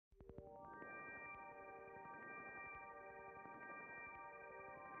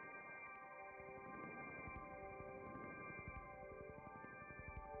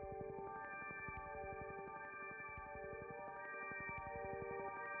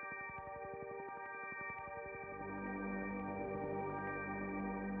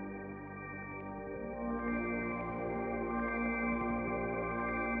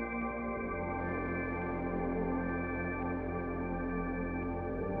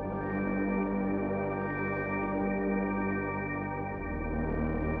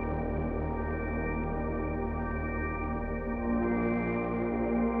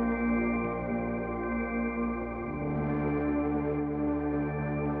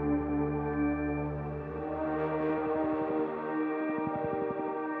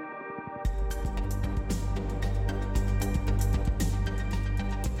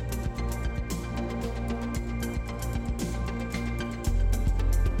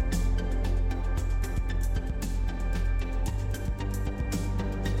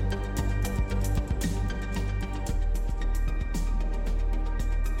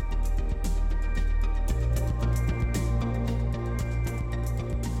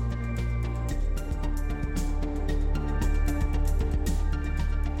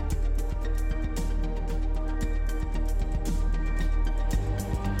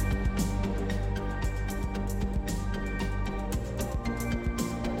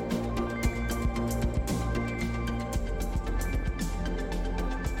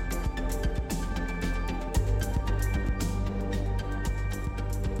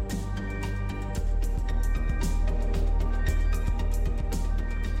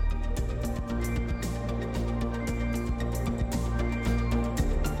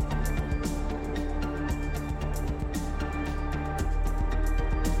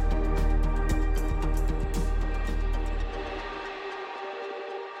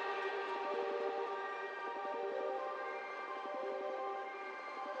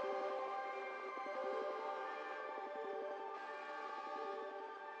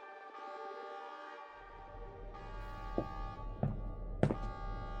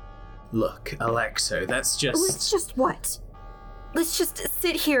Look, Alexo, Let's just what? Let's just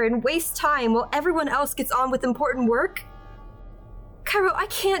sit here and waste time while everyone else gets on with important work? Cairo, I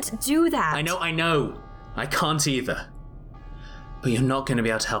can't do that. I know. I can't either. But you're not going to be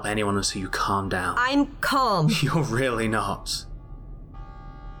able to help anyone until you calm down. I'm calm. You're really not.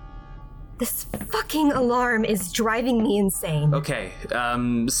 This fucking alarm is driving me insane. Okay,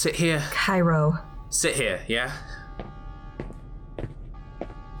 sit here. Cairo. Sit here, yeah?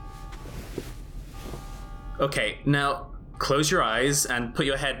 Okay, now close your eyes and put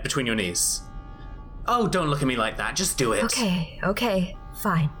your head between your knees. Oh, don't look at me like that. Just do it. Okay,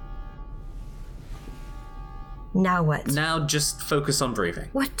 fine. Now what? Now just focus on breathing.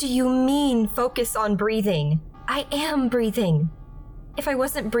 What do you mean, focus on breathing? I am breathing. If I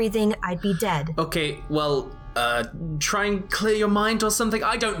wasn't breathing, I'd be dead. Okay, well, try and clear your mind or something?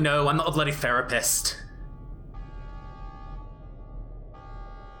 I don't know. I'm not a bloody therapist.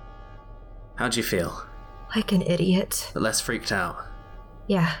 How'd you feel? Like an idiot. But less freaked out.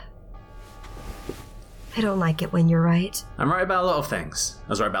 Yeah. I don't like it when you're right. I'm right about a lot of things. I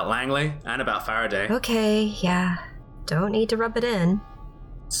was right about Langley and about Faraday. Okay, yeah. Don't need to rub it in.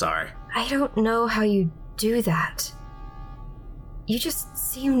 Sorry. I don't know how you do that. You just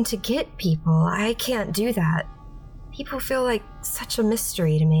seem to get people. I can't do that. People feel like such a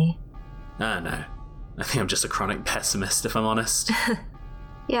mystery to me. I know. I think I'm just a chronic pessimist, if I'm honest.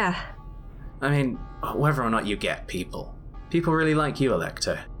 Yeah. I mean, whether or not you get people really like you,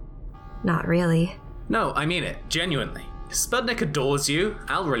 Alecto. Not really. No, I mean it, genuinely. Sputnik adores you,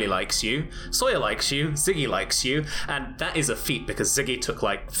 Al really likes you, Sawyer likes you, Ziggy likes you, and that is a feat because Ziggy took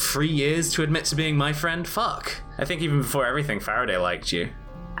like 3 years to admit to being my friend. Fuck. I think even before everything, Faraday liked you.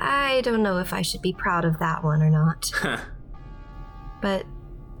 I don't know if I should be proud of that one or not. But,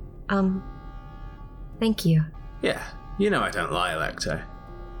 thank you. Yeah, you know I don't lie, Alecto.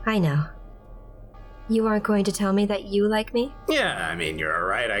 I know. You aren't going to tell me that you like me? Yeah, I mean, you're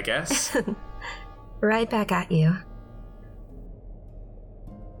alright, I guess. Right back at you.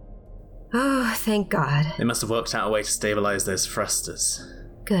 Oh, thank God. They must have worked out a way to stabilize those thrusters.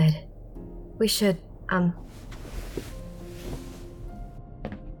 Good. We should,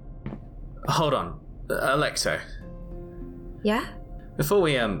 Hold on. Alecto. Yeah? Before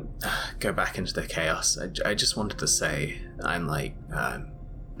we, go back into the chaos, I just wanted to say, I'm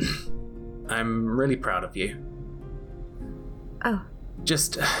really proud of you. Oh.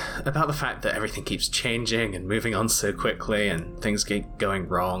 Just about the fact that everything keeps changing and moving on so quickly and things keep going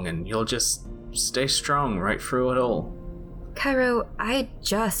wrong and you'll just stay strong right through it all. Cairo, I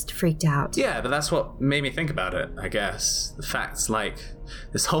just freaked out. Yeah, but that's what made me think about it, I guess. The fact's like,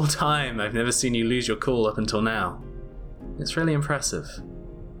 this whole time I've never seen you lose your cool up until now. It's really impressive.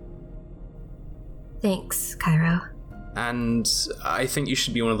 Thanks, Cairo. And I think you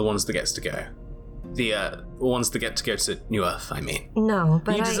should be one of the ones that gets to go. The ones that get to go to New Earth, I mean. No,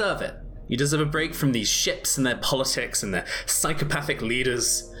 but you deserve it. You deserve a break from these ships and their politics and their psychopathic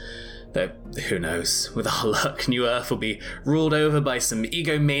leaders. Though, who knows, with our luck, New Earth will be ruled over by some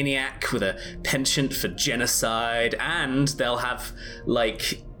egomaniac with a penchant for genocide, and they'll have,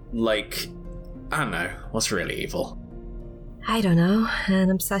 like, I don't know, what's really evil? I don't know,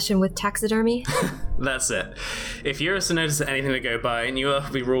 an obsession with taxidermy? That's it. If Eurus notices anything to go by, New Earth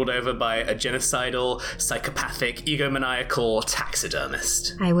will be ruled over by a genocidal, psychopathic, egomaniacal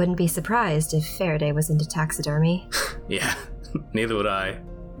taxidermist. I wouldn't be surprised if Faraday was into taxidermy. Yeah, neither would I.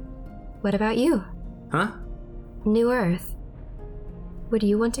 What about you? Huh? New Earth. Would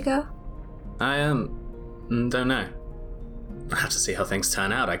you want to go? I, don't know. I'll have to see how things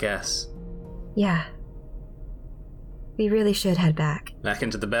turn out, I guess. Yeah. We really should head back. Back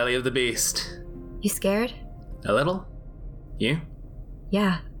into the belly of the beast. You scared? A little? You?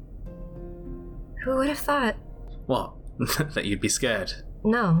 Yeah. Who would have thought? What? That you'd be scared?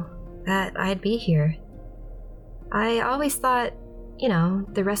 No, that I'd be here. I always thought,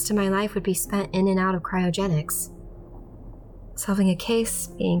 the rest of my life would be spent in and out of cryogenics. Solving a case,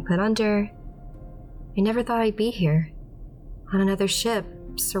 being put under. I never thought I'd be here. On another ship,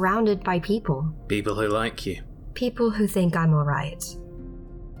 surrounded by people. People who like you. People who think I'm alright.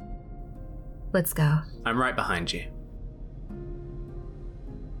 Let's go. I'm right behind you.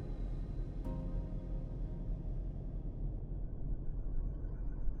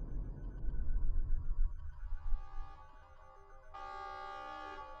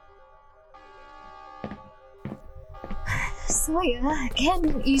 Sawyer,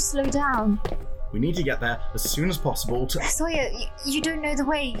 can you slow down? We need to get there as soon as possible to... Sawyer, you don't know the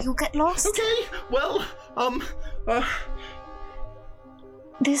way. You'll get lost. Okay, well,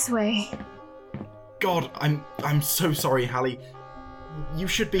 This way. God, I'm so sorry, Hallie. You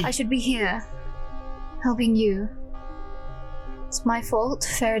should be... I should be here, helping you. It's my fault,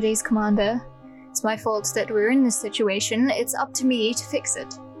 Faraday's commander. It's my fault that we're in this situation. It's up to me to fix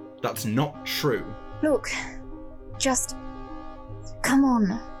it. That's not true. Look, just... come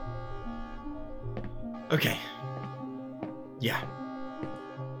on. Okay. Yeah.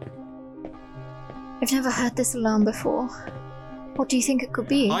 I've never heard this alarm before. What do you think it could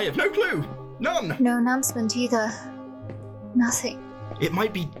be? I have no clue! None! No announcement either. Nothing. It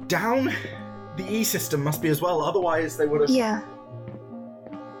might be down. The E system must be as well, otherwise they would have... Yeah.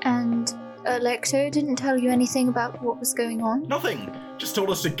 And Alecto didn't tell you anything about what was going on? Nothing! Just told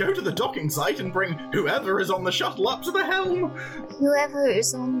us to go to the docking site and bring whoever is on the shuttle up to the helm! Whoever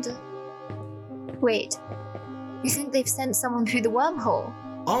is on the... Wait. You think they've sent someone through the wormhole?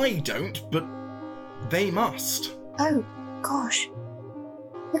 I don't, but they must. Oh, gosh.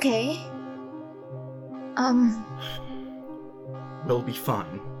 Okay. We'll be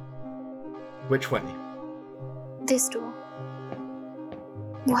fine. Which way? This door.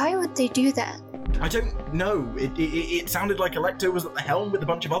 Why would they do that? I don't know. It sounded like Alecto was at the helm with a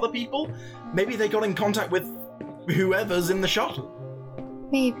bunch of other people. Maybe they got in contact with whoever's in the shuttle.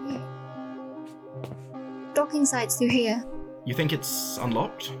 Maybe. Docking site's through here. You think it's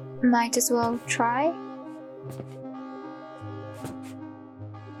unlocked? Might as well try.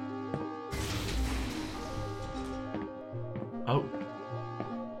 Oh.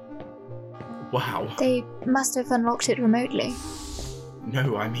 Wow. They must have unlocked it remotely.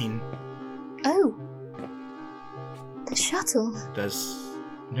 No, I mean, Oh. The shuttle. there's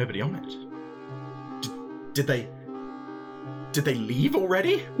nobody on it. Did they leave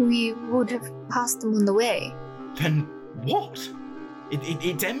already? We would have passed them on the way. Then what?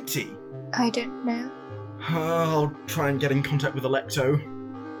 It's empty. I don't know. I'll try and get in contact with Alecto.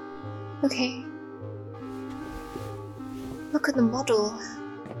 Okay. Look at the model.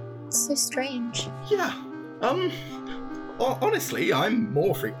 It's so strange. Yeah. Honestly, I'm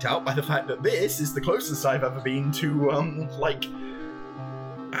more freaked out by the fact that this is the closest I've ever been to,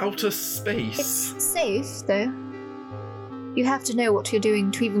 outer space. It's safe, though. You have to know what you're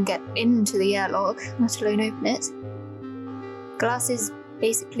doing to even get into the airlock, let alone open it. Glass is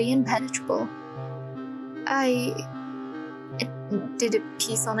basically impenetrable. I did a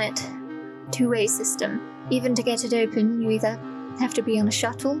piece on it. Two-way system. Even to get it open, you either have to be on a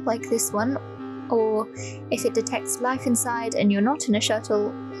shuttle, like this one, or if it detects life inside and you're not in a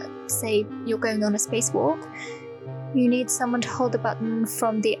shuttle, say you're going on a spacewalk, you need someone to hold the button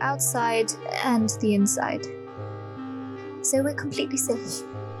from the outside and the inside. So we're completely safe.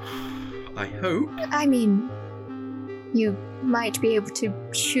 I hope. I mean, you might be able to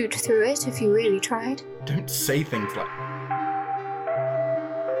shoot through it if you really tried. Don't say things like...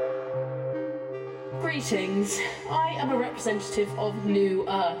 Greetings. I am a representative of New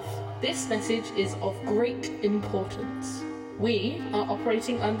Earth. This message is of great importance. We are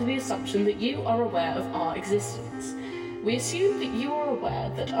operating under the assumption that you are aware of our existence. We assume that you are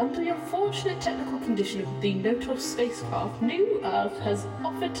aware that under the unfortunate technical condition of the Notos spacecraft, New Earth has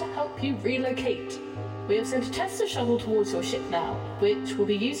offered to help you relocate. We have sent a tester shuttle towards your ship now, which will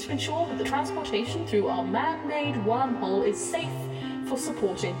be used to ensure that the transportation through our man-made wormhole is safe for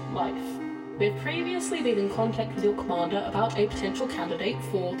supporting life. We have previously been in contact with your commander about a potential candidate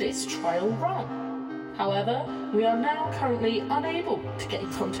for this trial run. However, we are now currently unable to get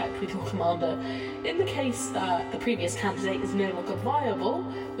in contact with your commander. In the case that the previous candidate is no longer viable,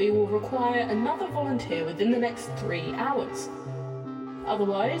 we will require another volunteer within the next 3 hours.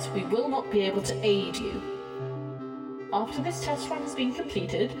 Otherwise, we will not be able to aid you. After this test run has been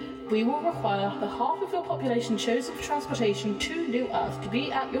completed, we will require the half of your population chosen for transportation to New Earth to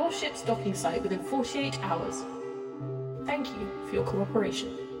be at your ship's docking site within 48 hours. Thank you for your cooperation.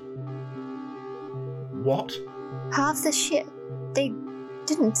 What? Half the ship? They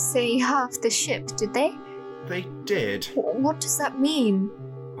didn't say half the ship, did they? They did. What does that mean?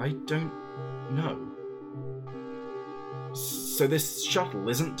 I don't know. So this shuttle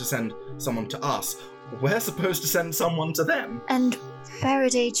isn't to send someone to us. We're supposed to send someone to them. And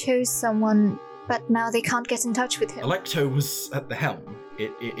Faraday chose someone, but now they can't get in touch with him. Alecto was at the helm.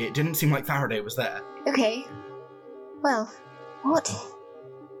 It didn't seem like Faraday was there. Okay. Well, what?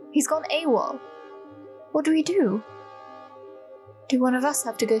 He's gone AWOL. What do we do? Do one of us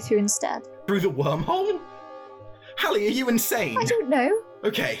have to go through instead? Through the wormhole? Hallie, are you insane? I don't know.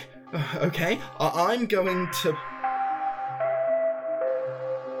 Okay. I'm going to...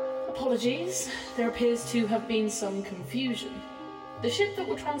 Apologies, there appears to have been some confusion. The ship that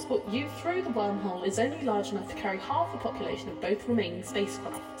will transport you through the wormhole is only large enough to carry half the population of both remaining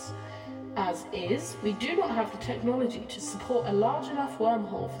spacecrafts. As is, we do not have the technology to support a large enough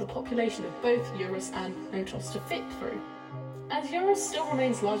wormhole for the population of both Eurus and Notos to fit through. As Eurus still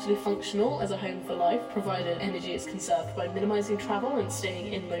remains largely functional as a home for life, provided energy is conserved by minimizing travel and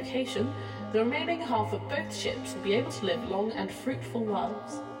staying in location, the remaining half of both ships will be able to live long and fruitful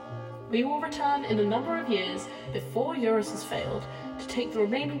lives. We will return in a number of years before Eurus has failed to take the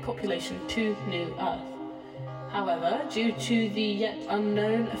remaining population to New Earth. However, due to the yet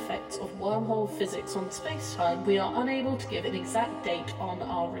unknown effects of wormhole physics on space-time, we are unable to give an exact date on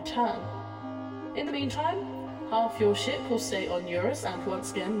our return. In the meantime, half your ship will stay on Eurus and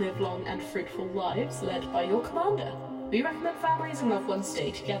once again live long and fruitful lives led by your commander. We recommend families and loved ones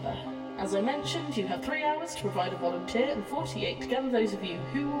stay together. As I mentioned, you have 3 hours to provide a volunteer and 48 to gather those of you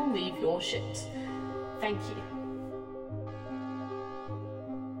who will leave your ships. Thank you.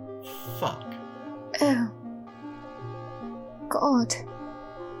 Fuck. Oh. God.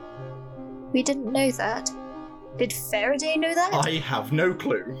 We didn't know that. Did Faraday know that? I have no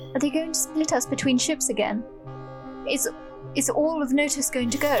clue. Are they going to split us between ships again? Is all of Notus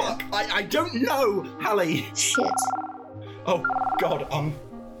going to go? Fuck! I don't know, Hallie! Shit. Oh, God,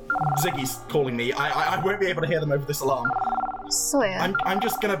 Ziggy's calling me. I won't be able to hear them over this alarm. Sawyer. I'm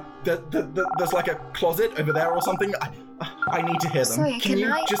just gonna... There's like a closet over there or something. I need to hear them. Sawyer, can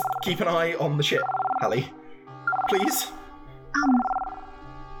you I... just keep an eye on the ship, Hallie? Please?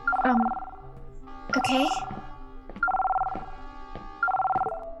 Okay.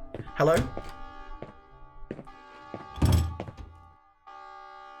 Hello?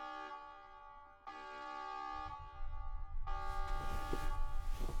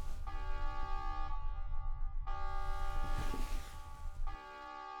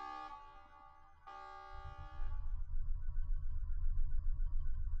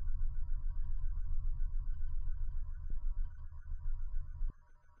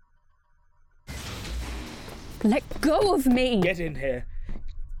 Let go of me! Get in here.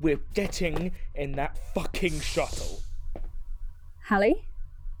 We're getting in that fucking shuttle. Hallie?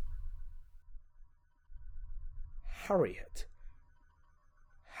 Harriet.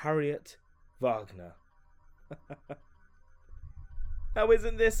 Harriet Wagner. Now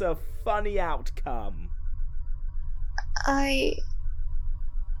isn't this a funny outcome?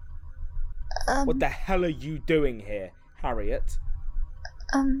 What the hell are you doing here, Harriet?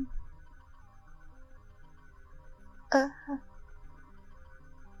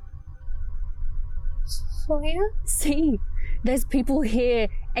 Sawyer? See, there's people here.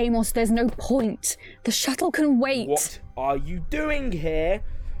 Amos, there's no point. The shuttle can wait. What are you doing here,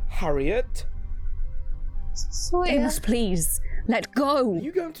 Harriet? Sawyer? Amos, please, let go. Are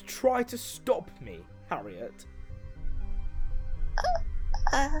you going to try to stop me, Harriet?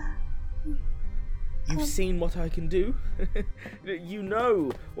 You've seen what I can do? You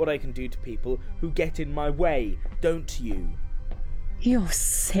know what I can do to people who get in my way, don't you? You're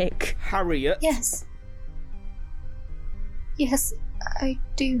sick. Harriet? Yes. Yes, I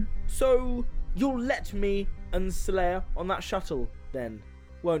do. So, you'll let me and Slayer on that shuttle, then,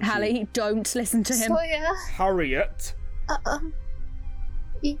 won't you? Hallie, don't listen to him. Sawyer? Harriet?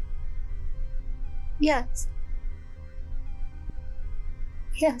 Yes.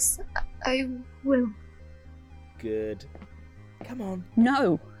 Yes, I will. Good. Come on.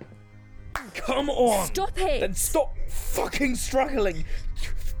 No. Come on! Stop it! Then stop fucking struggling!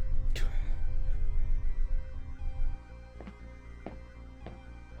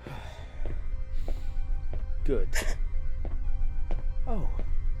 Good. Oh,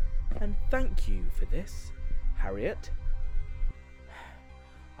 and thank you for this, Harriet.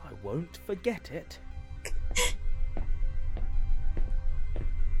 I won't forget it.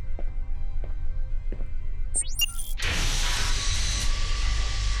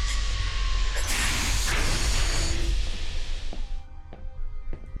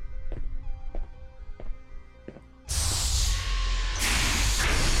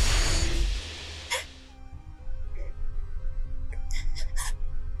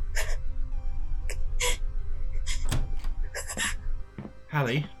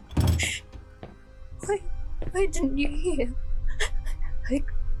 Hallie? Why didn't you hear? I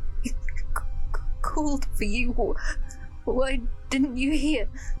called for you. Why didn't you hear?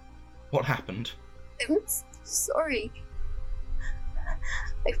 What happened? I'm sorry.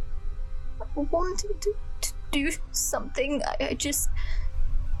 I wanted to do something. I just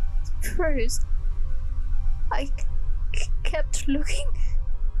froze. I kept looking.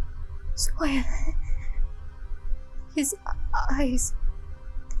 Sawyer. His eyes.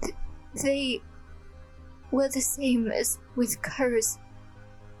 They were the same as with Kara's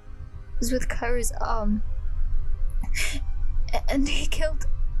arm. And he killed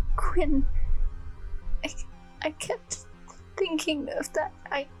Quinn, I kept thinking of that.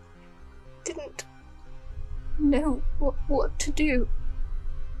 I didn't know what to do.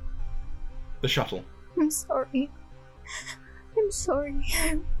 The shuttle. I'm sorry. I'm sorry.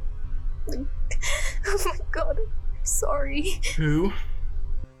 Oh my god, I'm sorry. Who?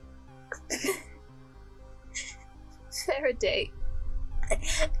 Faraday.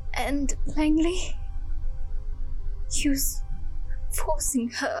 And Langley. He was forcing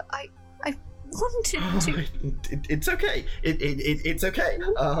her. I wanted to. It's okay. It's okay.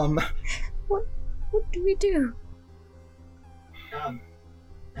 What do we do?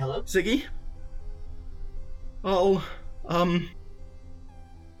 Hello? Ziggy? I'll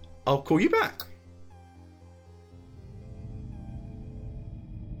call you back.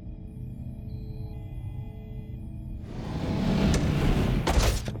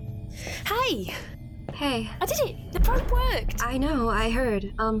 Hey! Hey, I did it! The probe worked! I know, I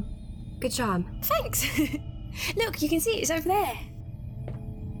heard. Good job. Thanks! Look, you can see it's over there.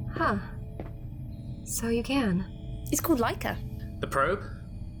 Huh. So you can. It's called Leica. The probe?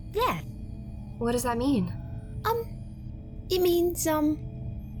 Yeah. What does that mean? It means,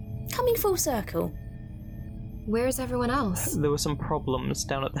 coming full circle. Where's everyone else? There were some problems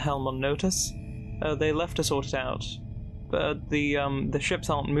down at the helm on Notice. They left to sort it out. But the ships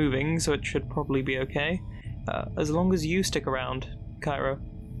aren't moving, so it should probably be okay. As long as you stick around, Cairo.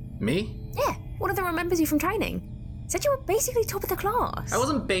 Me? Yeah, one of them remembers you from training. Said you were basically top of the class. I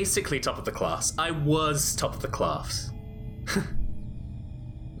wasn't basically top of the class. I was top of the class.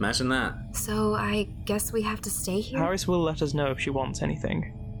 Imagine that. So I guess we have to stay here? Harris will let us know if she wants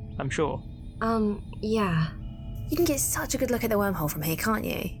anything. I'm sure. Yeah. You can get such a good look at the wormhole from here, can't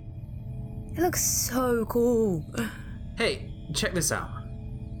you? It looks so cool. Hey, check this out.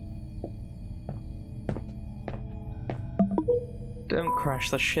 Don't crash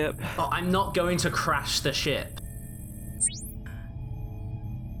the ship. Oh, I'm not going to crash the ship.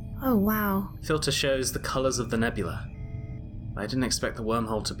 Oh, wow. Filter shows the colours of the nebula. I didn't expect the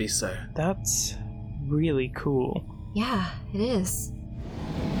wormhole to be so. That's really cool. Yeah, it is.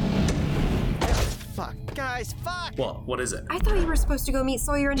 Fuck, guys, fuck! What? What is it? I thought you were supposed to go meet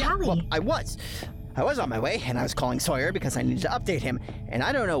Sawyer and Hallie. Well, I was on my way, and I was calling Sawyer because I needed to update him, and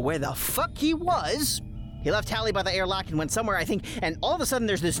I don't know where the fuck he was. He left Hallie by the airlock and went somewhere, I think, and all of a sudden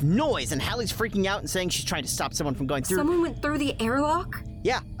there's this noise, and Hallie's freaking out and saying she's trying to stop someone from going through. Someone went through the airlock?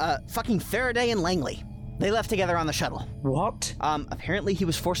 Yeah, fucking Faraday and Langley. They left together on the shuttle. What? Apparently he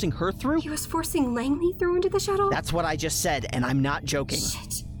was forcing her through. He was forcing Langley through into the shuttle? That's what I just said, and I'm not joking.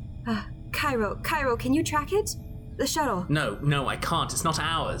 Shit. Cairo, can you track it? The shuttle. No, I can't. It's not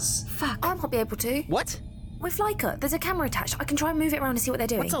ours. Fuck. I might be able to. What? With Leica, there's a camera attached. I can try and move it around and see what they're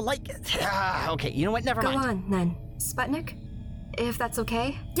doing. What's a like? Okay, you know what? Never Go mind. on, then. Sputnik? If that's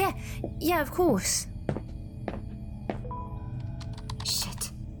okay? Yeah, of course.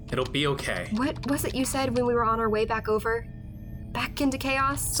 Shit. It'll be okay. What was it you said when we were on our way back over? Back into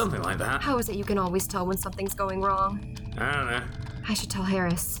chaos? Something like that. How is it you can always tell when something's going wrong? I don't know. I should tell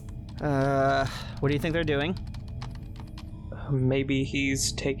Harris. What do you think they're doing? Maybe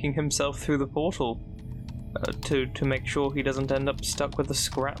he's taking himself through the portal. To make sure he doesn't end up stuck with the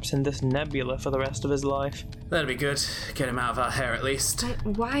scraps in this nebula for the rest of his life. That'd be good. Get him out of our hair at least.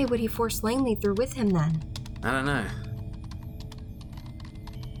 But why would he force Langley through with him then? I don't know.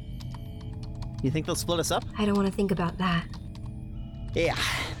 You think they'll split us up? I don't want to think about that. Yeah.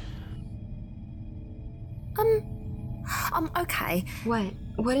 Okay.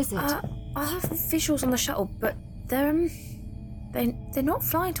 What is it? I have visuals on the shuttle, but they're not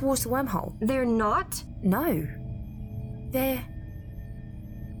flying towards the wormhole. They're not? No.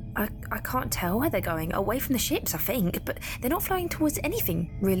 I can't tell where they're going. Away from the ships, I think, but they're not flying towards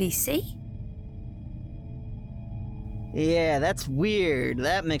anything, really, see? Yeah, that's weird.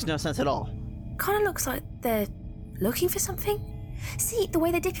 That makes no sense at all. Kinda looks like they're looking for something. See, the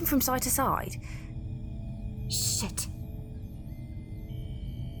way they're dipping from side to side. Shit.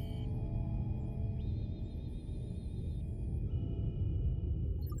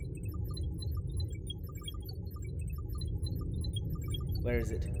 Where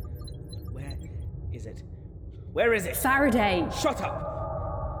is it? Where is it? Where is it? Faraday! Shut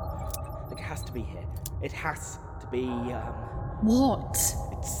up! Look, it has to be here. It has to be, What?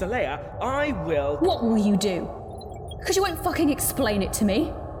 It's Saleya. I will... What will you do? Because you won't fucking explain it to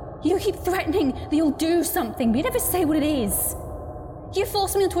me. You keep threatening that you'll do something, but you never say what it is. You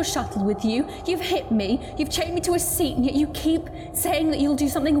forced me into a shuttle with you, you've hit me, you've chained me to a seat, and yet you keep saying that you'll do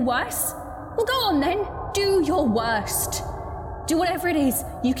something worse? Well, go on then. Do your worst. Do whatever it is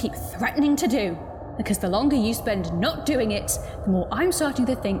you keep threatening to do. because the longer you spend not doing it, the more I'm starting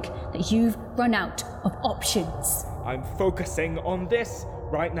to think that you've run out of options. I'm focusing on this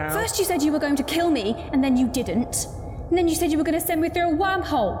right now. First you said you were going to kill me, and then you didn't. And then you said you were going to send me through a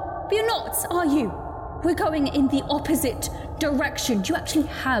wormhole. But you're not, are you? We're going in the opposite direction. Do you actually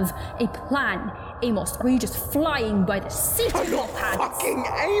have a plan, Amos? Or are you just flying by the seat of your pants? Fucking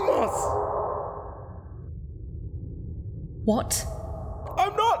Amos! What?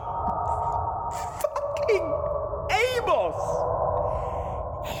 I'm not fucking Amos!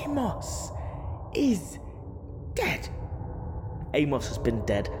 Amos is dead. Amos has been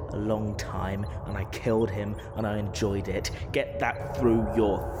dead a long time, and I killed him, and I enjoyed it. Get that through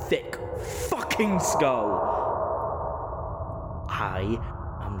your thick fucking skull. I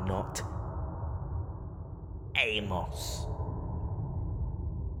am not Amos.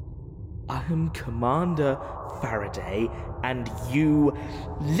 I am Commander Faraday, and you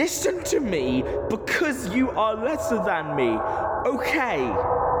listen to me because you are lesser than me, okay?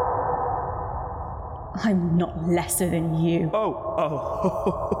 I'm not lesser than you.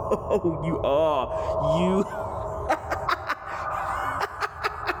 Oh, you are. You...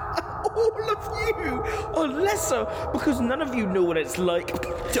 All of you are lesser because none of you know what it's like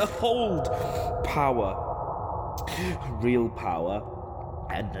to hold power. Real power.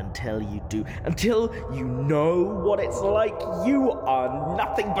 And until you do, until you know what it's like, you are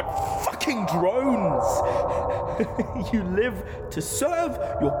nothing but fucking drones. You live to serve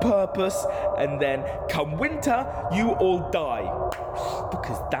your purpose, and then come winter, you all die.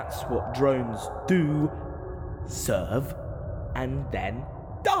 Because that's what drones do. Serve, and then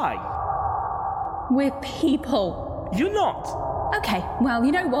die. We're people. You're not. Okay, well,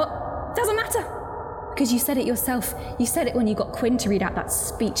 you know what? Doesn't matter. Because you said it yourself. You said it when you got Quinn to read out that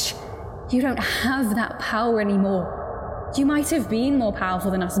speech. You don't have that power anymore. You might have been more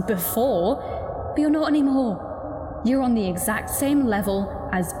powerful than us before, but you're not anymore. You're on the exact same level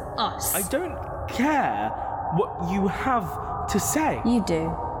as us. I don't care what you have to say. You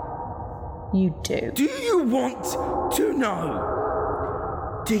do. You do. Do you want to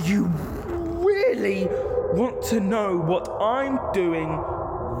know? Do you really want to know what I'm doing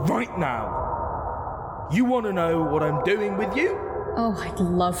right now? You want to know what I'm doing with you? Oh, I'd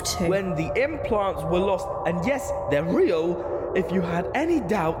love to. When the implants were lost, and yes, they're real, if you had any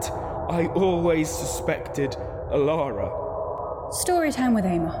doubt, I always suspected Alara. Story time with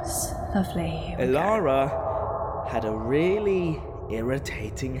Amos. Lovely. Alara had a really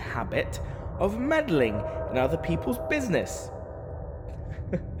irritating habit of meddling in other people's business.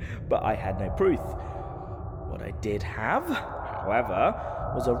 But I had no proof. What I did have, however,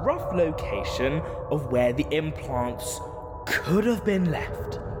 was a rough location of where the implants could have been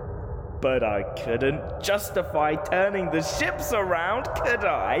left. But I couldn't justify turning the ships around, could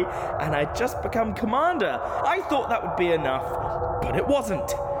I? And I'd just become commander. I thought that would be enough, but it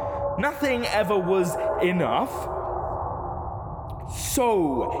wasn't. Nothing ever was enough.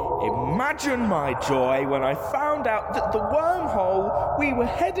 So, imagine my joy when I found out that the wormhole we were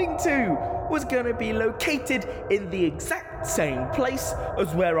heading to was going to be located in the exact same place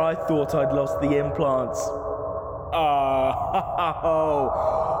as where I thought I'd lost the implants.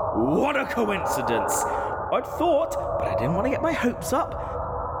 What a coincidence! I'd thought, but I didn't want to get my hopes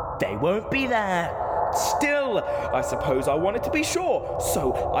up. They won't be there. Still, I suppose I wanted to be sure,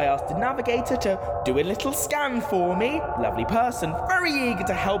 so I asked the navigator to do a little scan for me. Lovely person, very eager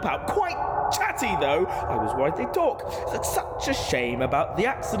to help out, quite chatty though. I was worried they'd talk. It's such a shame about the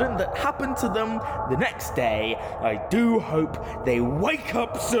accident that happened to them the next day. I do hope they wake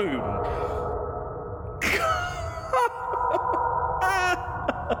up soon.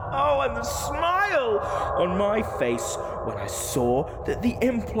 Oh, and the smile on my face when I saw that the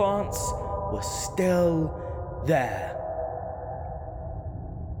implants were still there.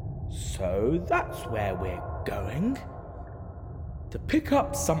 So that's where we're going. To pick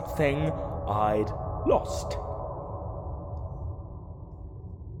up something I'd lost.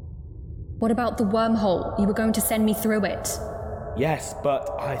 What about the wormhole? You were going to send me through it. Yes, but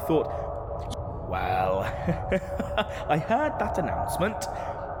I thought... Well, I heard that announcement,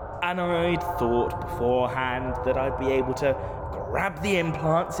 and I'd thought beforehand that I'd be able to grab the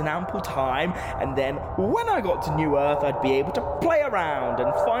implants in ample time, and then when I got to New Earth, I'd be able to play around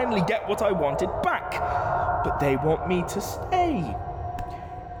and finally get what I wanted back. But they want me to stay.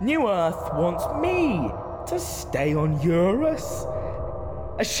 New Earth wants me to stay on Eurus.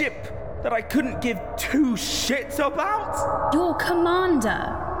 A ship that I couldn't give two shits about. You're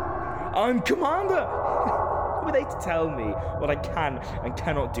commander. I'm commander. Who are they to tell me what I can and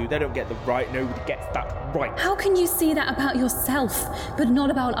cannot do? They don't get the right. Nobody gets that right. How can you see that about yourself, but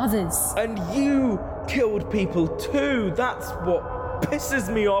not about others? And you killed people too. That's what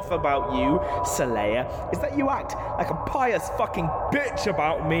pisses me off about you, Saleya, is that you act like a pious fucking bitch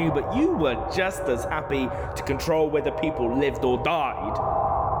about me, but you were just as happy to control whether people lived or died.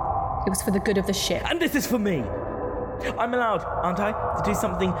 It was for the good of the ship. And this is for me. I'm allowed, aren't I, to do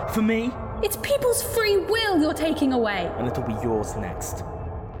something for me? It's people's free will you're taking away. And it'll be yours next.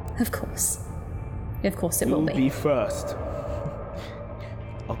 Of course. Of course it will You'll be first.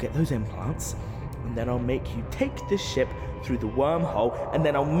 I'll get those implants, and then I'll make you take this ship through the wormhole, and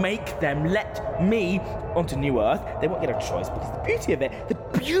then I'll make them let me onto New Earth. They won't get a choice, because the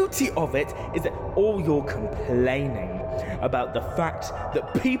beauty of it is that all you're complaining about the fact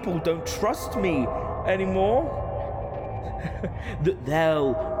that people don't trust me anymore, that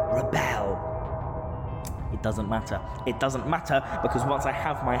they'll rebel. It doesn't matter. It doesn't matter, because once I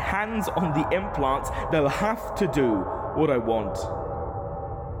have my hands on the implants, they'll have to do what I want.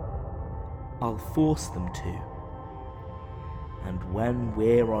 I'll force them to. And when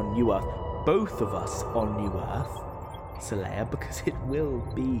we're on New Earth, both of us on New Earth, Saleya, because it will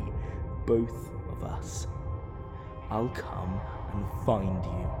be both of us, I'll come and find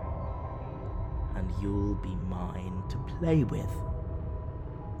you. And you'll be mine to play with.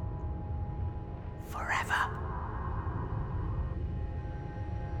 Forever.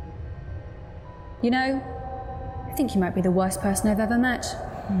 You know, I think you might be the worst person I've ever met.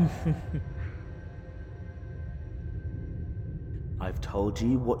 I've told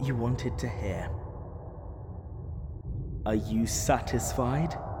you what you wanted to hear. Are you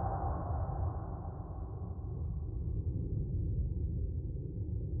satisfied?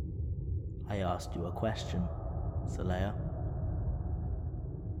 I asked you a question, Saleya.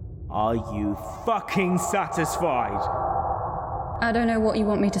 Are you fucking satisfied? I don't know what you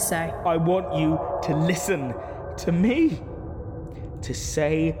want me to say. I want you to listen to me. To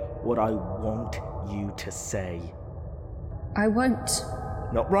say what I want you to say. I won't.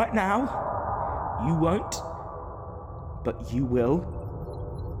 Not right now. You won't. But you will.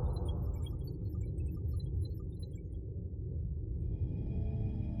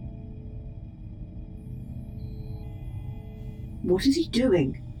 What is he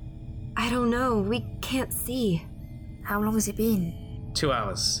doing? I don't know. We can't see. How long has it been? 2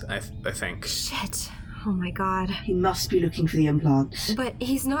 hours, I think. Shit. Oh my god. He must be looking for the implants. But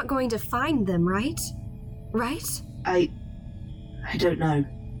he's not going to find them, right? Right? I don't know.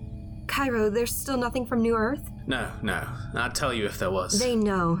 Cairo, there's still nothing from New Earth? No. I'd tell you if there was. They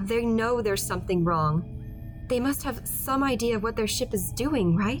know there's something wrong. They must have some idea of what their ship is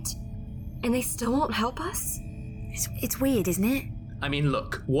doing, right? And they still won't help us? It's weird, isn't it? I mean,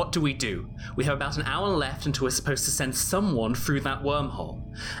 look, what do? We have about an hour left until we're supposed to send someone through that wormhole.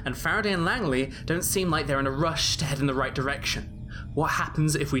 And Faraday and Langley don't seem like they're in a rush to head in the right direction. What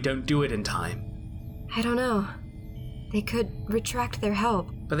happens if we don't do it in time? I don't know. They could retract their help.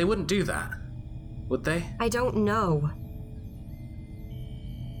 But they wouldn't do that, would they? I don't know.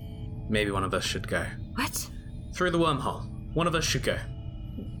 Maybe one of us should go. What? Through the wormhole. One of us should go.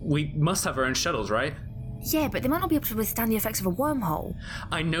 We must have our own shuttles, right? Yeah, but they might not be able to withstand the effects of a wormhole.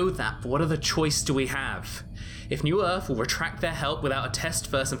 I know that, but what other choice do we have? If New Earth will retract their help without a test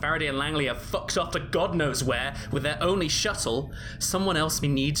first and Faraday and Langley have fucked off to God knows where with their only shuttle, someone else may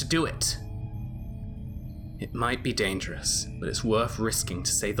need to do it. It might be dangerous, but it's worth risking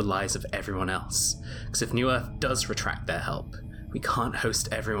to save the lives of everyone else. Because if New Earth does retract their help, we can't host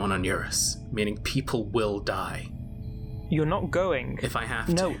everyone on Eurus, meaning people will die. You're not going. If I have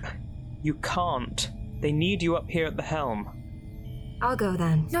to. No, you can't. They need you up here at the helm. I'll go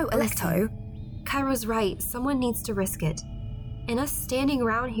then. No, Alecto. Cairo's right. Someone needs to risk it. And us standing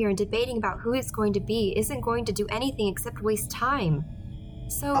around here and debating about who it's going to be isn't going to do anything except waste time.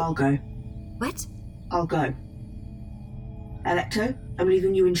 So... I'll go. What? I'll go. Alecto, I'm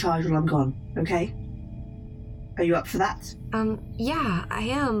leaving you in charge while I'm gone, okay? Are you up for that? Yeah, I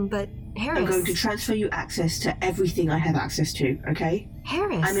am, but Harris... I'm going to transfer you access to everything I have access to, okay?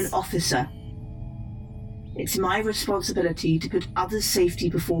 Harris... I'm an officer. It's my responsibility to put others' safety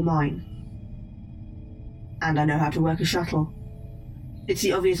before mine. And I know how to work a shuttle. It's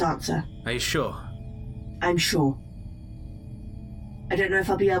the obvious answer. Are you sure? I'm sure. I don't know if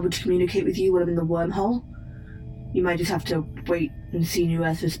I'll be able to communicate with you while I'm in the wormhole. You might just have to wait and see New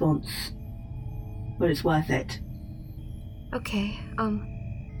Earth's response. But it's worth it. Okay,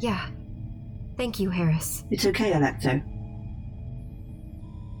 yeah. Thank you, Harris. It's okay, Alecto.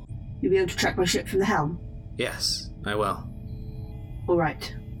 You'll be able to track my ship from the helm? Yes, I will.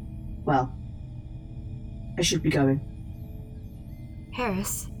 Alright. Well, I should be going.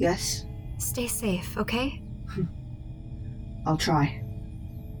 Harris? Yes? Stay safe, okay? I'll try.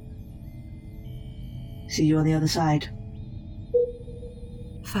 See you on the other side.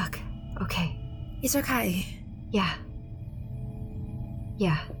 Fuck. Okay. It's okay. Yeah.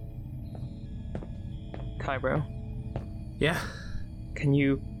 Yeah. Cairo, Yeah? can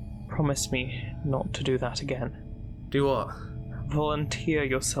you promise me not to do that again? Do what? Volunteer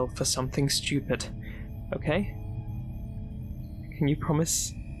yourself for something stupid, okay? Can you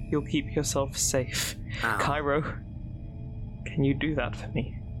promise you'll keep yourself safe? Ow. Cairo, can you do that for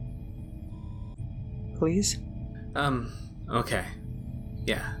me? Please? Okay.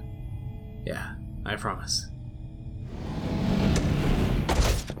 Yeah. Yeah, I promise.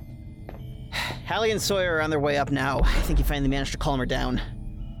 Hallie and Sawyer are on their way up now. I think you finally managed to calm her down.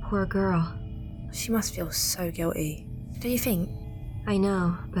 Poor girl. She must feel so guilty. Don't you think? I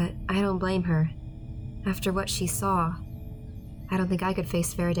know, but I don't blame her. After what she saw, I don't think I could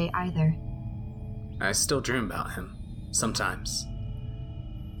face Faraday either. I still dream about him. Sometimes.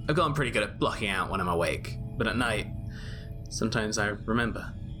 I've gotten pretty good at blocking out when I'm awake, but at night, sometimes I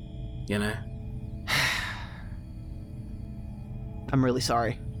remember. You know? I'm really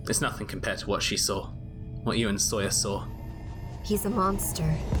sorry. It's nothing compared to what she saw. What you and Sawyer saw. He's a monster.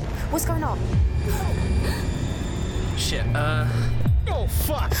 What's going on? Shit, Oh,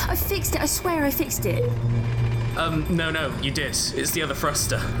 fuck! I fixed it, I swear I fixed it. No, you did. It's the other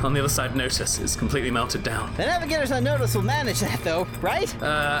thruster on the other side of Notice. It's completely melted down. The navigators on Notice will manage that, though, right?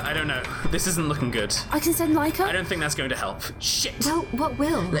 I don't know. This isn't looking good. I can send Leica? I don't think that's going to help. Shit! Well, what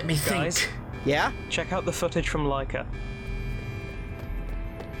will? Let me think. Guys, Yeah? check out the footage from Leica.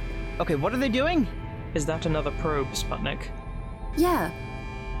 Okay, what are they doing? Is that another probe, Sputnik? Yeah.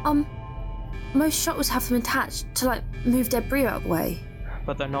 Most shuttles have them attached to, move debris out of the way.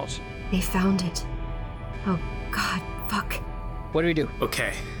 But they're not. They found it. Oh, God, fuck. What do we do?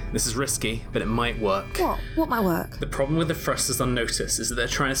 Okay, this is risky, but it might work. What? What might work? The problem with the thrusters on Notice is that they're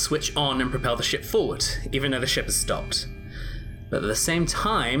trying to switch on and propel the ship forward, even though the ship has stopped. But at the same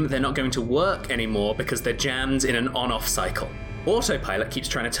time, they're not going to work anymore because they're jammed in an on-off cycle. Autopilot keeps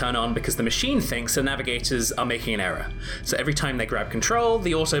trying to turn on because the machine thinks the navigators are making an error. So every time they grab control,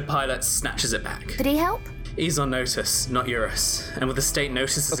 the autopilot snatches it back. Did he help? He's on Notice, not Eurus. And with the state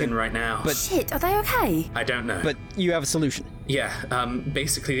Notice is in right now... but- Shit, are they okay? I don't know. But you have a solution. Yeah,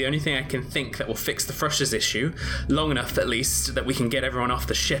 basically the only thing I can think that will fix the thrusters issue, long enough at least that we can get everyone off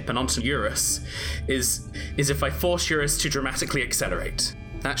the ship and onto Eurus, is if I force Eurus to dramatically accelerate.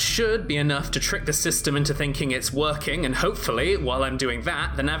 That should be enough to trick the system into thinking it's working, and hopefully, while I'm doing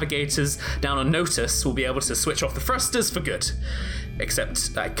that, the navigators down on Notice will be able to switch off the thrusters for good.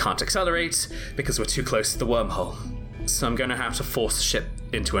 Except I can't accelerate because we're too close to the wormhole. So I'm going to have to force the ship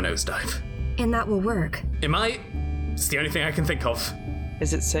into a nosedive. And that will work. It might. It's the only thing I can think of.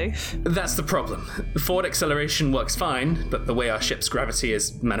 Is it safe? That's the problem. Forward acceleration works fine, but the way our ship's gravity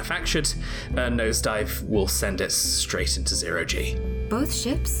is manufactured, a nosedive will send it straight into 0G. Both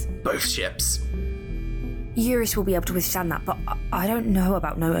ships? Both ships. Eurus will be able to withstand that, but I don't know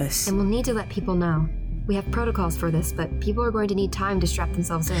about Notice. And we'll need to let people know. We have protocols for this, but people are going to need time to strap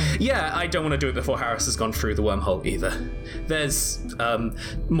themselves in. Yeah, I don't want to do it before Harris has gone through the wormhole either. There's,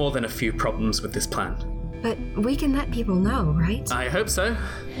 more than a few problems with this plan. But we can let people know, right? I hope so.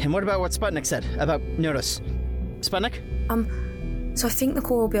 And what about what Sputnik said about Notice? Sputnik? So I think the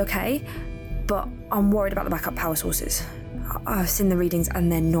core will be okay, but I'm worried about the backup power sources. I've seen the readings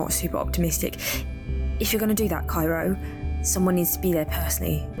and they're not super optimistic. If you're going to do that, Cairo, someone needs to be there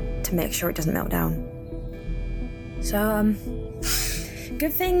personally to make sure it doesn't melt down. So,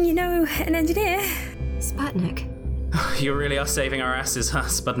 good thing you know an engineer. Sputnik. You really are saving our asses, huh,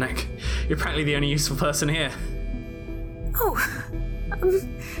 Sputnik? You're practically the only useful person here. Oh,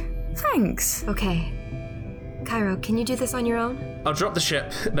 thanks. Okay. Cairo, can you do this on your own? I'll drop the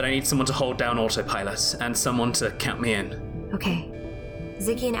ship, but I need someone to hold down autopilot, and someone to count me in. Okay.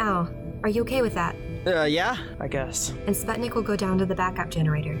 Ziggy and Al, are you okay with that? Yeah? I guess. And Sputnik will go down to the backup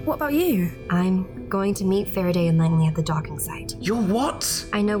generator. What about you? I'm going to meet Faraday and Langley at the docking site. You're what?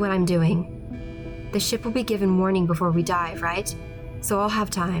 I know what I'm doing. The ship will be given warning before we dive, right? So I'll have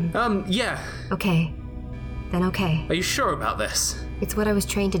time. Yeah. Okay. Then okay. Are you sure about this? It's what I was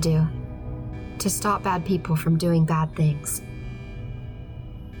trained to do. To stop bad people from doing bad things.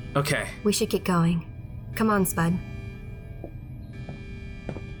 Okay. We should get going. Come on, Spud.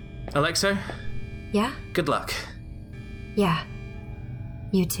 Alexo? Yeah? Good luck. Yeah.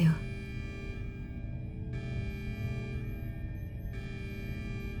 You too.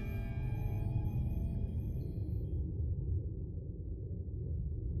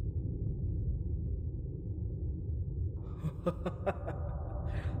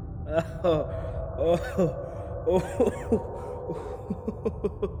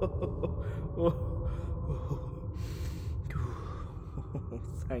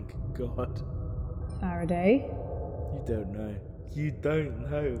 Thank God. Faraday? You don't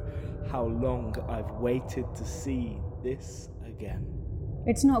know how long I've waited to see this again.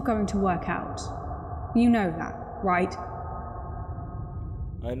 It's not going to work out. You know that, right?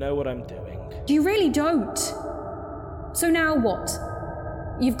 I know what I'm doing. You really don't. So now what?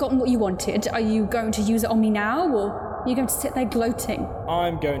 You've gotten what you wanted. Are you going to use it on me now, or are you going to sit there gloating?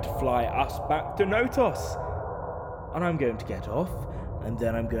 I'm going to fly us back to Notos. And I'm going to get off, and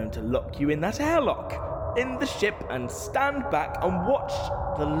then I'm going to lock you in that airlock in the ship and stand back and watch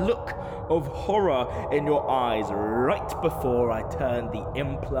the look of horror in your eyes right before I turn the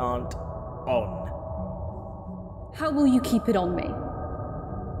implant on. How will you keep it on me?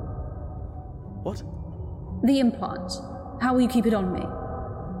 What? The implant. How will you keep it on me?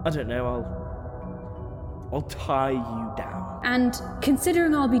 I don't know, I'll tie you down. And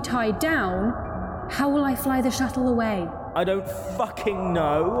considering I'll be tied down, how will I fly the shuttle away? I don't fucking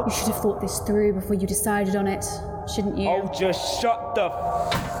know. You should have thought this through before you decided on it, shouldn't you? Oh, just shut the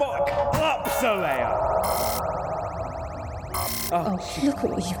fuck up, Solea! Oh, look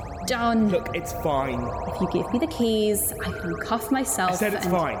what you've done. Look, it's fine. If you give me the keys, I can cuff myself. I said it's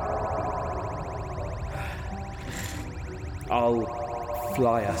fine. I'll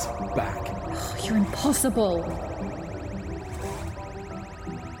fly us back. Oh, you're impossible.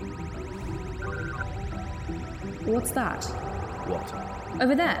 What's that? What?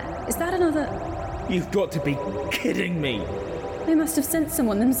 Over there. Is that another... You've got to be kidding me. They must have sent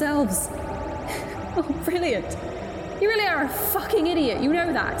someone themselves. Oh, brilliant. You really are a fucking idiot, you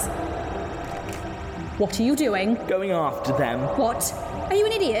know that. What are you doing? Going after them. What? Are you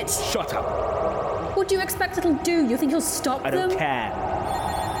an idiot? Shut up. What do you expect it'll do? You think he'll stop them? I don't care.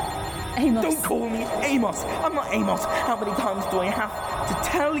 Amos. Don't call me Amos. I'm not Amos. How many times do I have to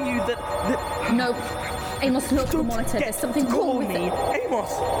tell you that... Nope. Amos, look, the monitor. There's something wrong with me it.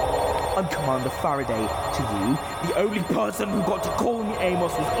 Amos. I'm Commander Faraday to you. The only person who got to call me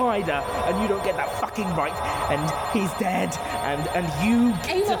Amos was Ida, and you don't get that fucking right. And he's dead. And you...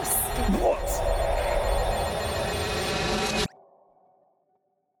 Amos! What?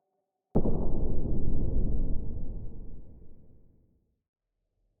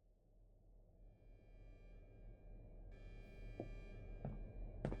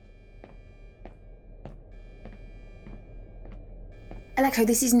 Electro,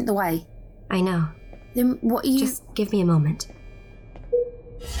 this isn't the way. I know. Then what are you... Just give me a moment.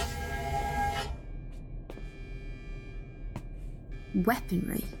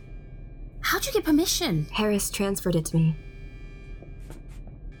 Weaponry? How'd you get permission? Harris transferred it to me.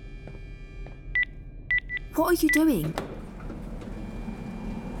 What are you doing?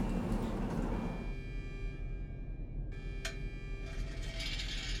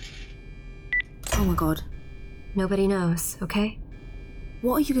 Oh my god. Nobody knows, okay?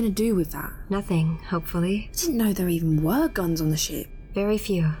 What are you going to do with that? Nothing, hopefully. I didn't know there even were guns on the ship. Very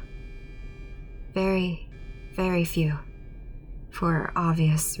few. Very, very few. For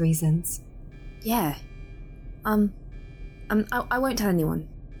obvious reasons. Yeah. I won't tell anyone.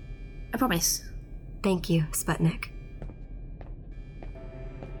 I promise. Thank you, Sputnik.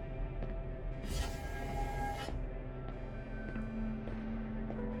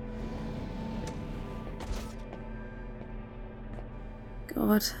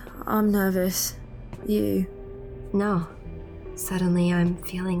 God, I'm nervous. You? No. Suddenly I'm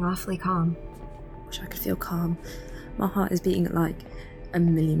feeling awfully calm. Wish I could feel calm. My heart is beating at like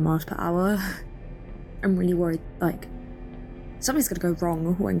 1,000,000 miles per hour. I'm really worried, like, something's gonna go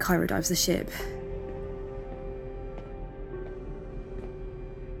wrong when Cairo dives the ship.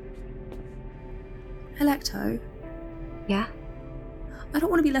 Electo? Yeah? I don't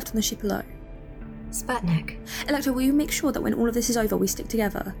want to be left on the ship alone. Sputnik. Electro, will you make sure that when all of this is over, we stick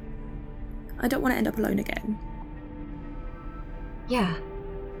together? I don't want to end up alone again. Yeah.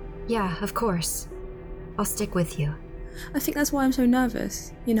 Yeah, of course. I'll stick with you. I think that's why I'm so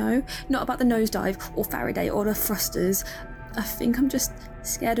nervous, you know? Not about the nosedive, or Faraday, or the thrusters. I think I'm just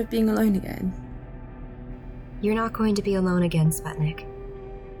scared of being alone again. You're not going to be alone again, Sputnik.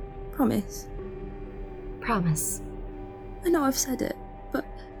 Promise? Promise. I know I've said it, but...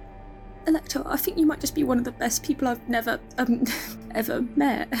 Electo, I think you might just be one of the best people I've never, ever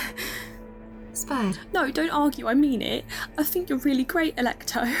met. Spud. No, don't argue, I mean it. I think you're really great,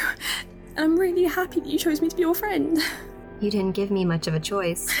 Electo. And I'm really happy that you chose me to be your friend. You didn't give me much of a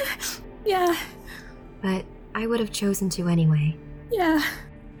choice. Yeah. But I would have chosen to anyway. Yeah.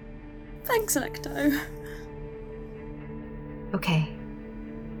 Thanks, Electo. Okay.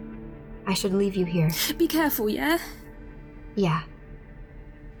 I should leave you here. Be careful, yeah? Yeah.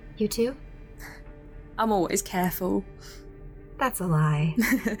 You too? I'm always careful. That's a lie.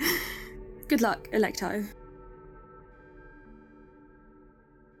 Good luck, Electo.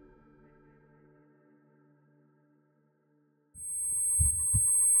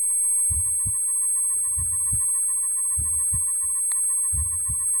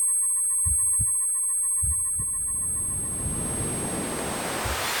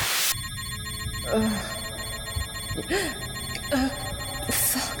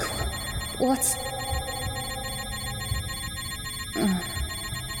 Fuck. What?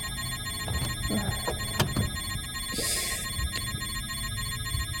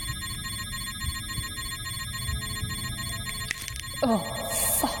 Oh,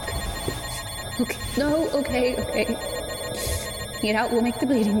 fuck. Okay, no, okay. Get out will make the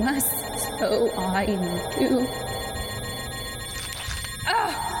bleeding less, so I need to...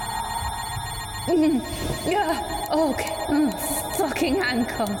 Yeah, okay. Fucking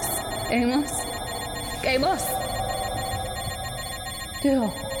handcuffs. Amos?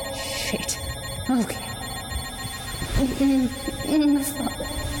 Oh, shit. Okay. Fuck.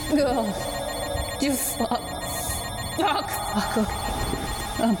 Oh, you fuck. Fuck, okay.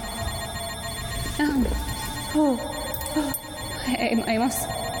 Amos?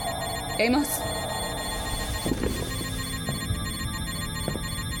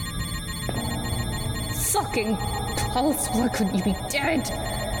 Fucking pulse, why couldn't you be dead?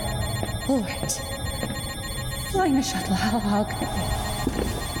 Alright. Flying a shuttle, how can it be?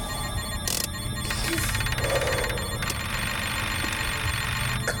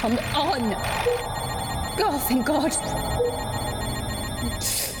 Come on! Oh, thank God!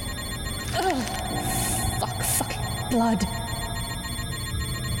 Oh, fucking blood.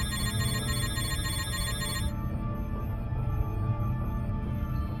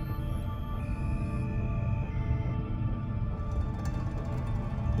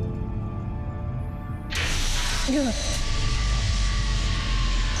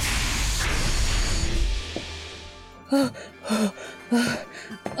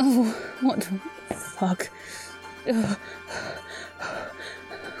 Oh, what the fuck?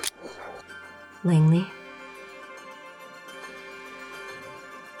 Langley?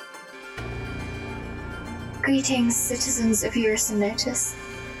 Greetings, citizens of Eurison Notice.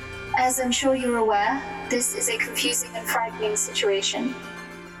 As I'm sure you're aware, this is a confusing and frightening situation.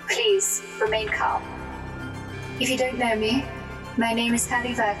 Please, remain calm. If you don't know me, my name is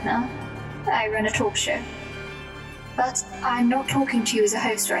Hallie Wagner. I run a talk show. But I'm not talking to you as a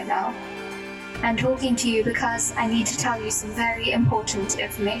host right now. I'm talking to you because I need to tell you some very important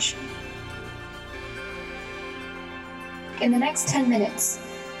information. In the next 10 minutes,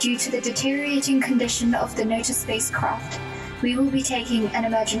 due to the deteriorating condition of the Notice spacecraft, we will be taking an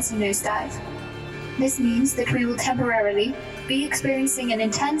emergency nosedive. This means that we will temporarily be experiencing an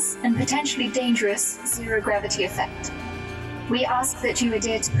intense and potentially dangerous zero-gravity effect. We ask that you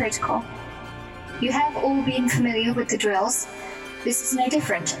adhere to protocol. You have all been familiar with the drills. This is no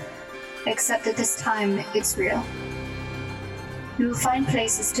different, except that this time it's real. You will find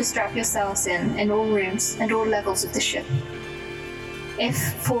places to strap yourselves in all rooms and all levels of the ship. If,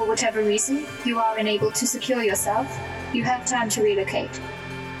 for whatever reason, you are unable to secure yourself, you have time to relocate.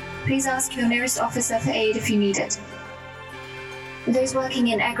 Please ask your nearest officer for aid if you need it. Those working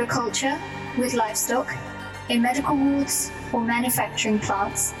in agriculture, with livestock, in medical wards, or manufacturing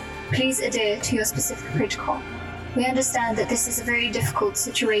plants, please adhere to your specific protocol. We understand that this is a very difficult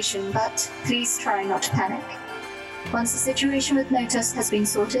situation, but please try not to panic. Once the situation with Notice has been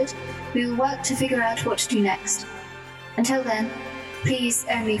sorted, we will work to figure out what to do next. Until then, please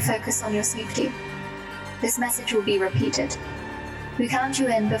only focus on your safety. This message will be repeated. We count you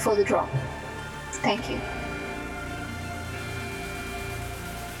in before the drop. Thank you.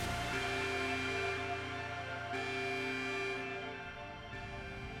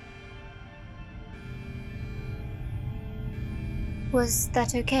 Was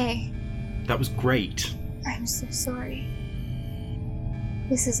that okay? That was great. I'm so sorry.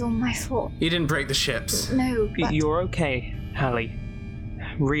 This is all my fault. You didn't break the ships. No, but... You're okay, Hallie.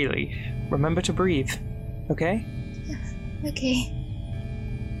 Really. Remember to breathe, okay? Okay.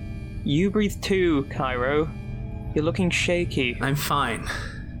 You breathe too, Cairo. You're looking shaky. I'm fine.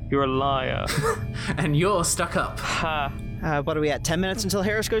 You're a liar. And you're stuck up. Ha. What are we at, 10 minutes until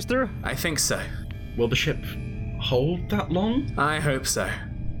Harris goes through? I think so. Will the ship hold that long? I hope so.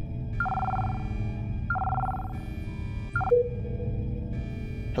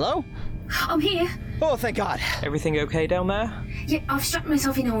 Hello? I'm here. Oh, thank God. Everything okay down there? Yeah, I've strapped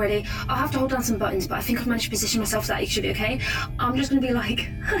myself in already. I'll have to hold down some buttons, but I think I've managed to position myself so that it should be okay. I'm just gonna be like,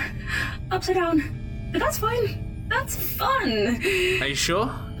 upside down. But that's fine. That's fun. Are you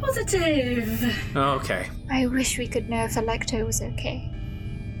sure? positive. Okay. I wish we could know if Alecto was okay.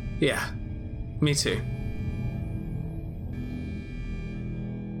 Yeah. Me too.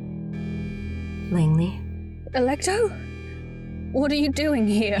 Langley, Alecto? What are you doing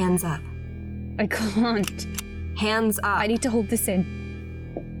here? hands up. I can't. Hands up. I need to hold this in.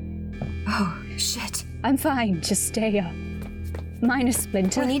 Oh, shit. I'm fine. Just stay up. Minus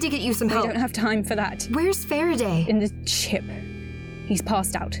Splinter. We need to get you some We help. don't have time for that. Where's Faraday? In the ship. He's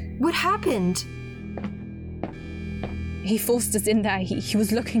passed out. What happened? He forced us in there. He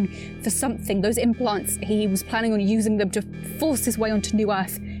was looking for something. Those implants, he was planning on using them to force his way onto New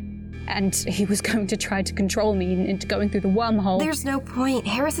Earth. And he was going to try to control me into going through the wormhole. There's no point.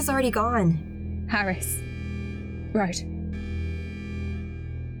 Harris is already gone. Harris. Right.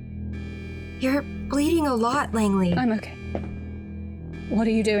 You're bleeding a lot, Langley. I'm okay. What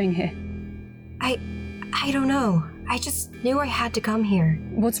are you doing here? I don't know. I just knew I had to come here.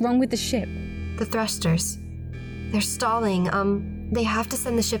 What's wrong with the ship? The thrusters. They're stalling. They have to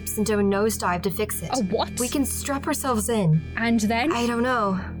send the ships into a nosedive to fix it. A what? We can strap ourselves in. And then? I don't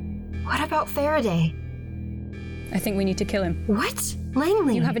know. What about Faraday? I think we need to kill him. What?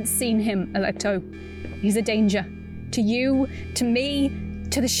 Langley? You haven't seen him, Alecto. He's a danger. To you, to me,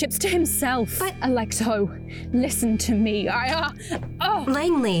 to the ships, to himself. But Alecto, listen to me.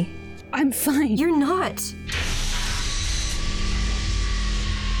 Langley. I'm fine. You're not.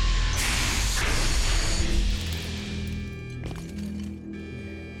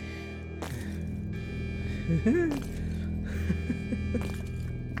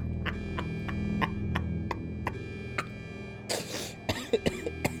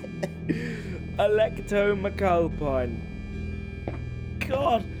 Alecto McAlpine.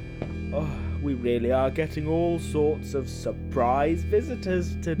 God. Oh, we really are getting all sorts of surprise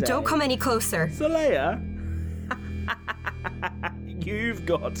visitors today. Don't come any closer. Saleya, you've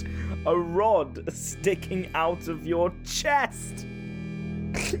got a rod sticking out of your chest.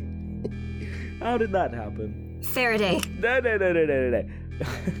 How did that happen? Faraday. No.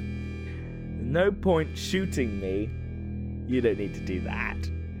 No point shooting me. You don't need to do that.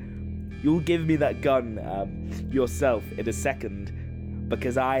 You'll give me that gun yourself in a second,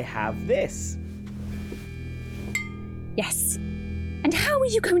 because I have this. Yes. And how are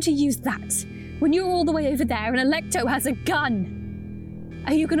you going to use that when you're all the way over there and Alecto has a gun?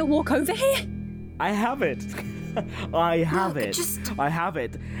 Are you going to walk over here? I have it. I have it. I have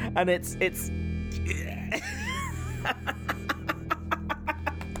it. And it's...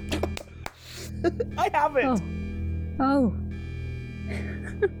 I have it. Oh.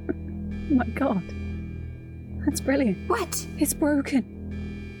 My God. That's brilliant. What? It's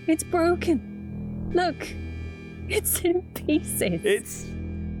broken. It's broken. Look. It's in pieces. It's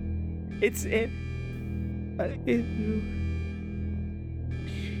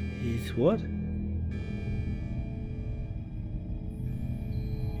what?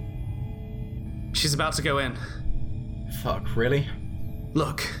 She's about to go in. Fuck, really?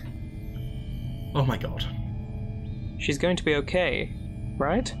 Look. Oh my god. She's going to be okay,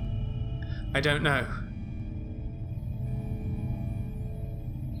 right? I don't know.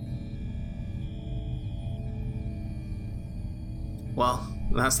 Well,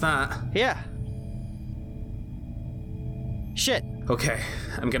 that's that. Yeah. Shit. Okay,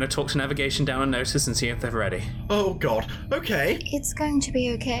 I'm gonna talk to navigation down on Notice and see if they're ready. Oh god. Okay. It's going to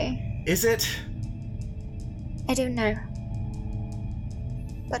be okay. Is it? I don't know.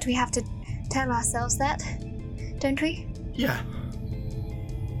 But we have to tell ourselves that, don't we? Yeah.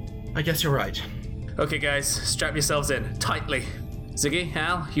 I guess you're right. Okay, guys, strap yourselves in tightly. Ziggy,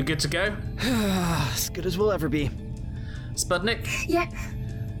 Hal, you good to go? As good as we'll ever be. Sputnik? Yep.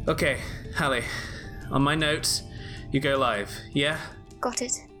 Okay, Hallie, on my note, you go live, yeah? Got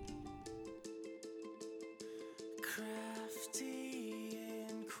it.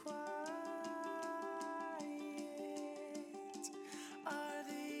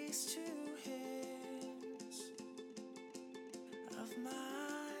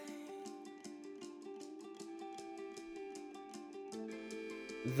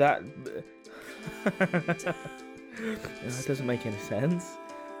 That doesn't make any sense.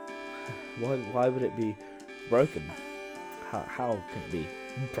 Why would it be broken? How can it be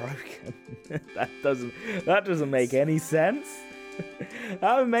broken? that doesn't make any sense.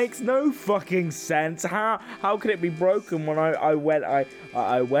 That makes no fucking sense. How can it be broken when I went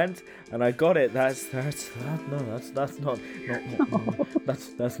and I got it? That's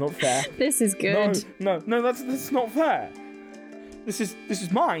not fair. This is good. No, that's not fair. This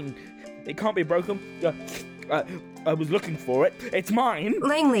is mine. It can't be broken. I was looking for it. It's mine.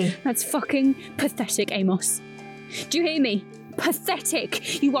 Langley. That's fucking pathetic, Amos. Do you hear me?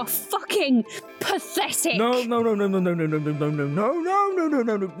 pathetic. You are fucking pathetic. No,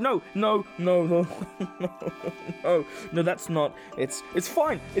 that's not. It's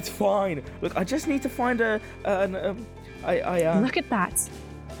fine. It's fine. Look, I just need to find Look at that.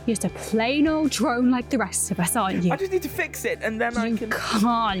 You're just a plain old drone like the rest of us, aren't you? I just need to fix it, and then You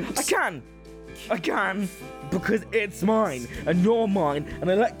can't. I can, because it's mine, and you're mine, and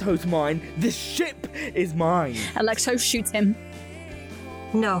Electo's mine. This ship is mine. Electo, shoot him.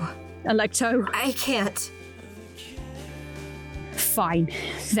 No. Electo. I can't. Fine.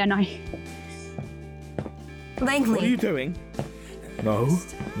 Then I... Langley. What are you doing? No.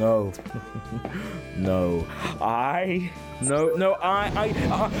 No.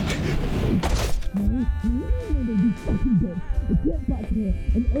 Get back here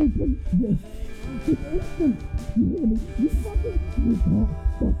and open this.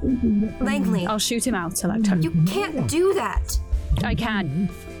 Langley. I'll shoot him out, Electo. You can't do that. I can.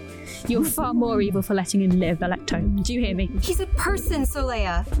 You're far more evil for letting him live, Electo. Do you hear me? He's a person,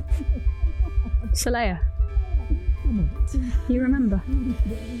 Solea. Solea. You remember?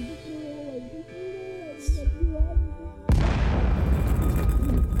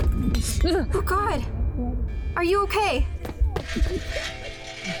 Oh God. Are you okay?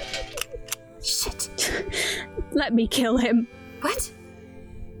 Shit. Let me kill him. What?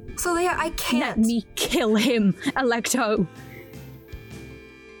 Solea, I can't. Let me kill him, Electo.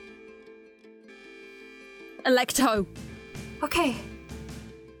 Electo. Okay.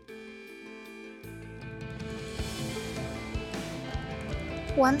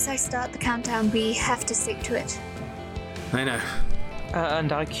 Once I start the countdown, we have to stick to it. I know.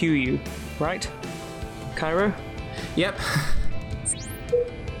 And I cue you, right? Cairo? Yep.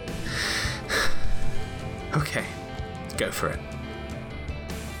 Okay. Go for it.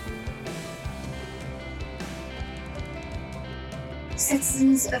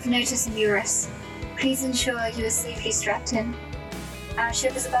 Citizens of Notus and Eurus, please ensure you are safely strapped in. Our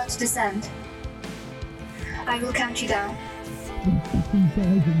ship is about to descend. I will count you down.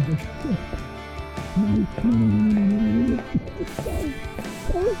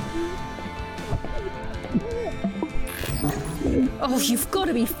 Oh, you've got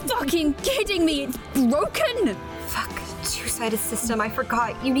to be fucking kidding me! It's broken! Fuck. Two-sided system. I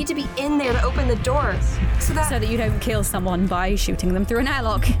forgot. You need to be in there to open the door. So that you don't kill someone by shooting them through an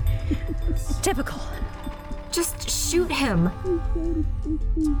airlock. Typical. Just shoot him.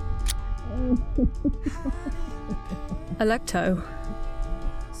 Electo.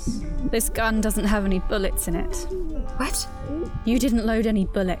 This gun doesn't have any bullets in it. What? You didn't load any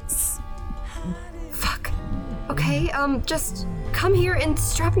bullets. Fuck. Okay, just come here and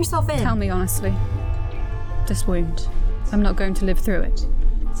strap yourself in. Tell me honestly. This wound, I'm not going to live through it.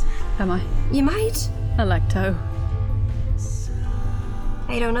 Am I? You might. Electo.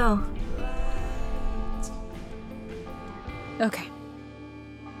 I don't know. Okay.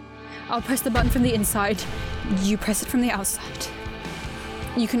 I'll press the button from the inside. You press it from the outside.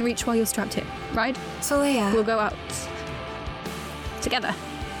 You can reach while you're strapped in, right? Solea. We'll go out. Together.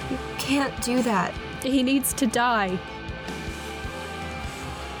 You can't do that. He needs to die.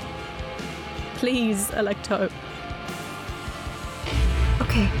 Please, Electo.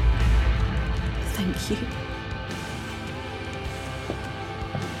 Okay. Thank you.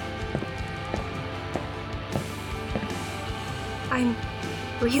 I'm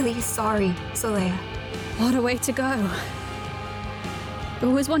really sorry, Solea. What a way to go.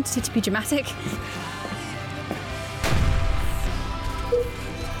 Always wanted it to be dramatic.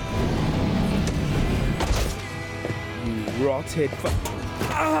 You rotted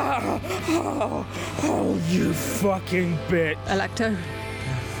Oh, you fucking bitch. Electo.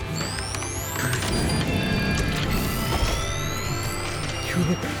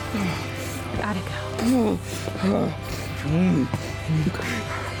 Attica.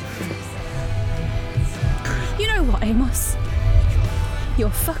 You know what, Amos? You're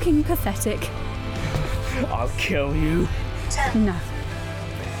fucking pathetic. I'll kill you. 10. No.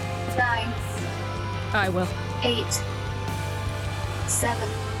 9. I will. 8. 7.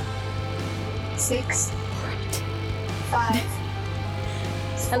 6. 5.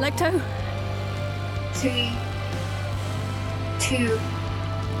 Electo. 3. 2.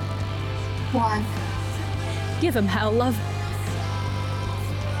 1. Give him hell, love.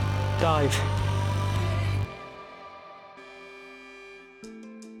 Dive.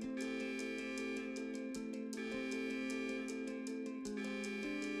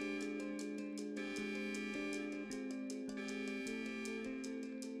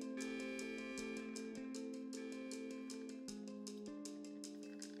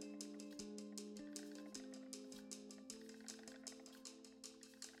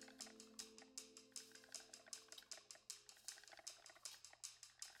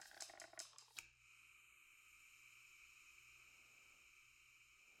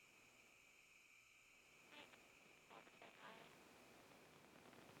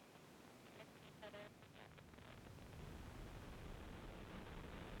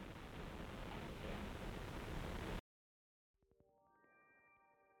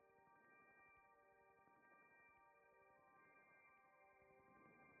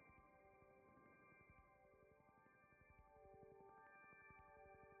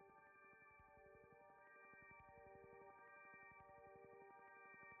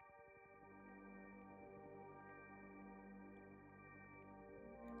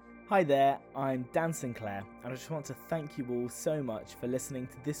 Hi there, I'm Dan Sinclair, and I just want to thank you all so much for listening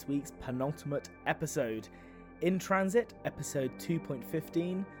to this week's penultimate episode. In Transit, episode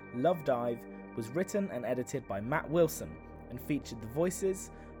 2.15, Love Dive, was written and edited by Matt Wilson and featured the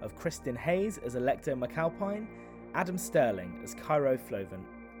voices of Kristen Hayes as Alecto McAlpine, Adam Sterling as Cairo Floven,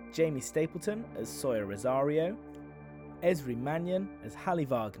 Jamie Stapleton as Sawyer Rosario, Esri Mannion as Hallie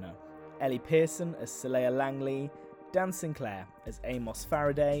Wagner, Ellie Pearson as Saleha Langley, Dan Sinclair as Amos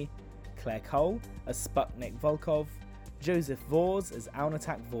Faraday, Claire Cole as Sputnik Volkov, Joseph Vors as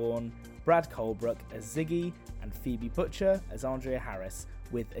Alnatak Vaughan, Brad Colebrook as Ziggy, and Phoebe Butcher as Andrea Harris,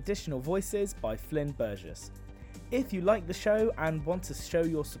 with additional voices by Flynn Burgess. If you like the show and want to show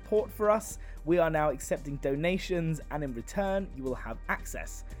your support for us, we are now accepting donations, and in return you will have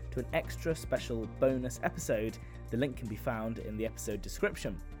access to an extra special bonus episode. The link can be found in the episode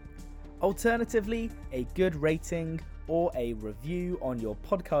description. Alternatively, a good rating or a review on your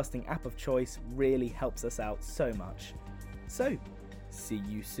podcasting app of choice really helps us out so much. So, see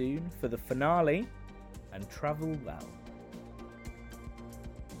you soon for the finale, and travel well.